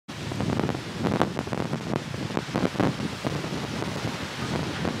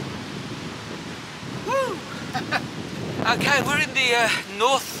Okay, we're in the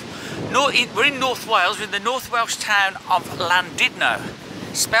we're in North Wales. We're in the North Welsh town of Llandudno.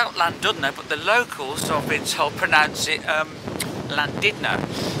 Spelt Llandudno, but the locals, I've been told, pronounce it Llandudno.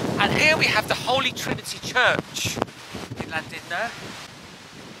 And here we have the Holy Trinity Church in Llandudno.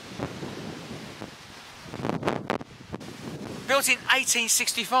 Built in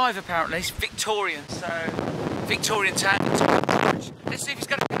 1865, apparently. It's Victorian, so Victorian Town, Victorian Church. Let's see if it's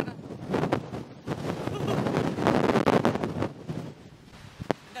got a piano.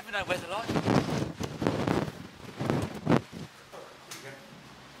 Never know where they're like.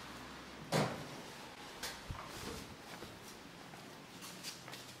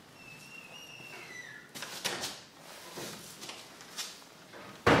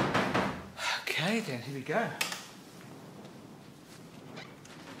 Okay, then here we go.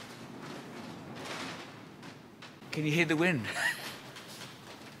 Can you hear the wind?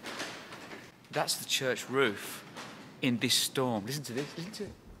 That's the church roof in this storm. Listen to this, listen to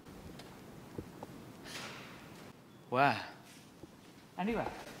it. Wow. Anyway,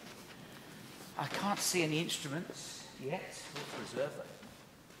 I can't see any instruments yet. We'll preserve it.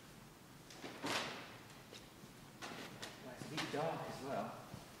 It's a bit dark as well.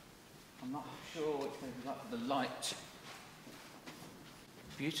 I'm not sure what it's going to be like with the light.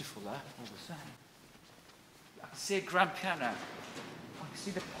 Beautiful, though, all the same. I can see a grand piano. I can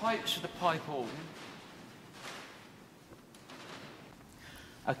see the pipes of the pipe organ.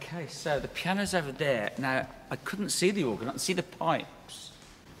 Okay, so the piano's over there. Now, I couldn't see the organ, I can see the pipes.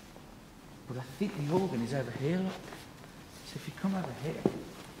 But I think the organ is over here, look. So if you come over here.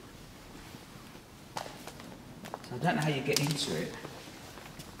 So I don't know how you get into it.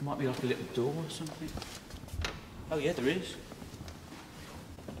 It might be like a little door or something. Oh yeah, there is.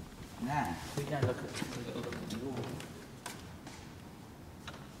 Now, we go look at the organ.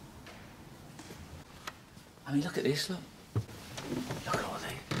 I mean, look at this, look. Look at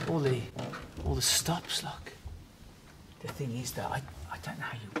all the stops, look. The thing is that I don't know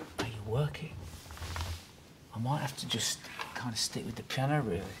how you work it. I might have to just kind of stick with the piano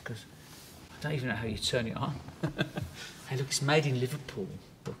really, because I don't even know how you turn it on. Hey look, it's made in Liverpool.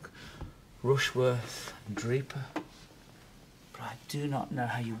 Look, Rushworth and Draper. But I do not know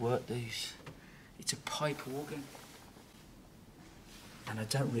how you work these. It's a pipe organ. And I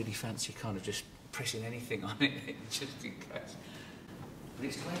don't really fancy kind of just pressing anything on it, just in case. But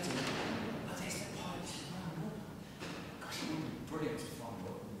it's great to look. Oh, there's the pipes as well. Gosh, it would be brilliant to find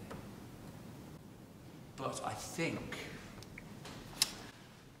out, wouldn't it? But I think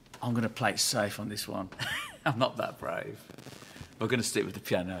I'm going to play it safe on this one. I'm not that brave. We're going to stick with the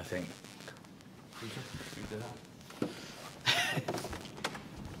piano, I think.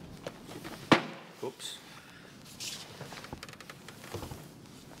 Oops.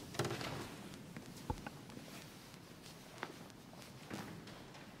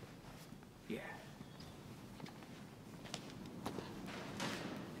 Yeah.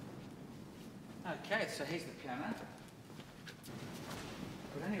 Okay, so here's the piano.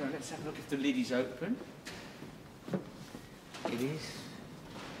 But anyway, let's have a look if the lid is open. It is.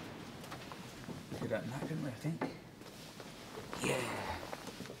 Did open that, didn't we, I think? Yeah.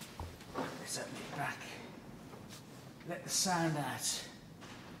 Let's open it back. Let the sound out.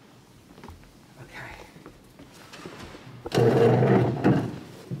 Okay.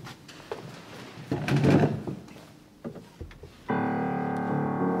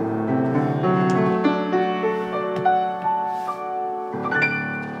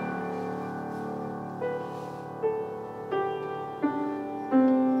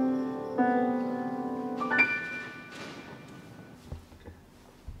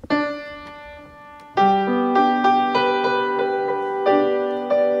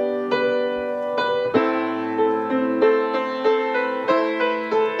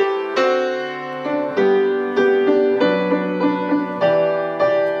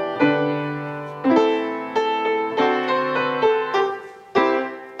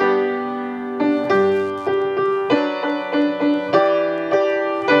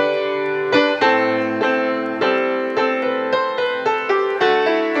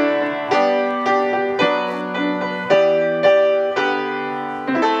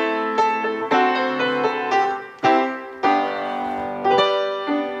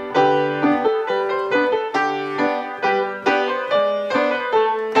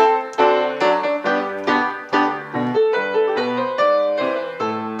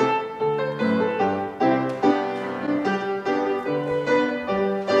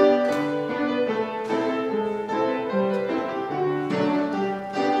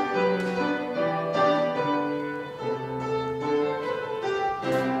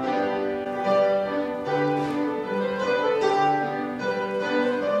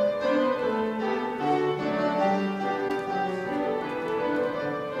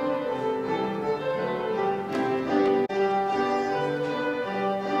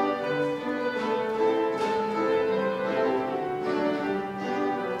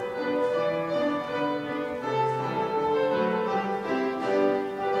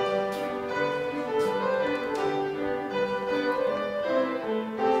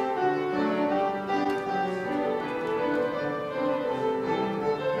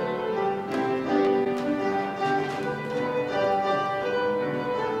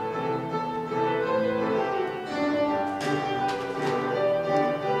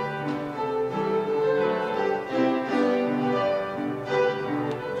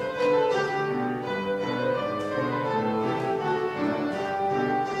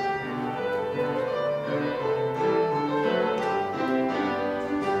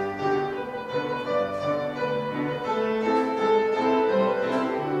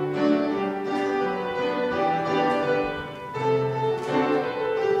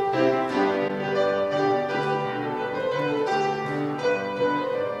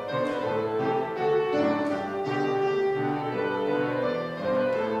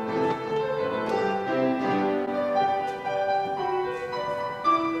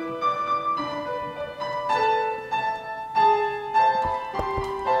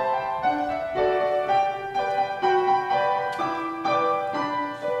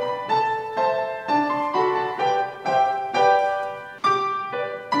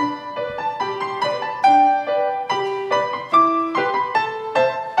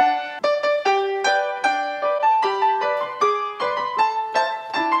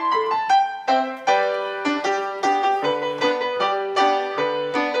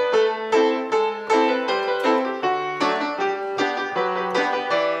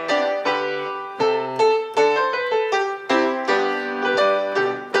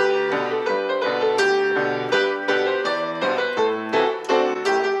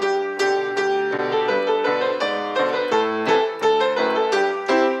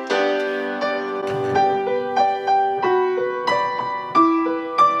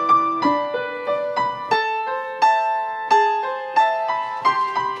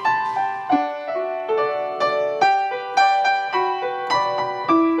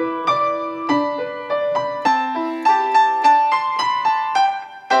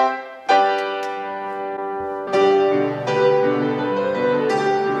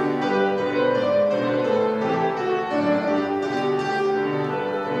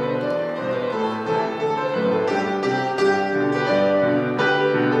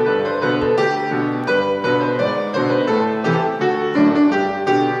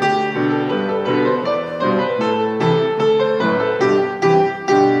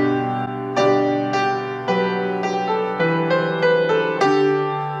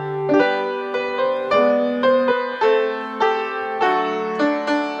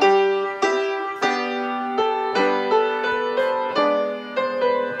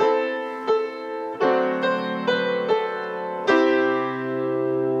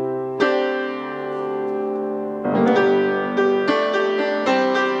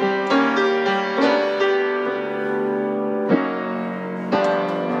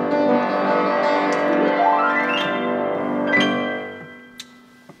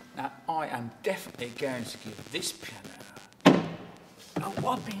 going to give this piano a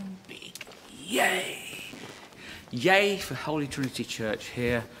whopping big yay. Yay for Holy Trinity Church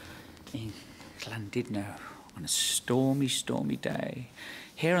here in Llandudno on a stormy, stormy day.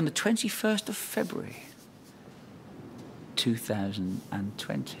 Here on the 21st of February,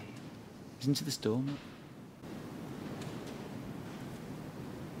 2020. Isn't it the storm?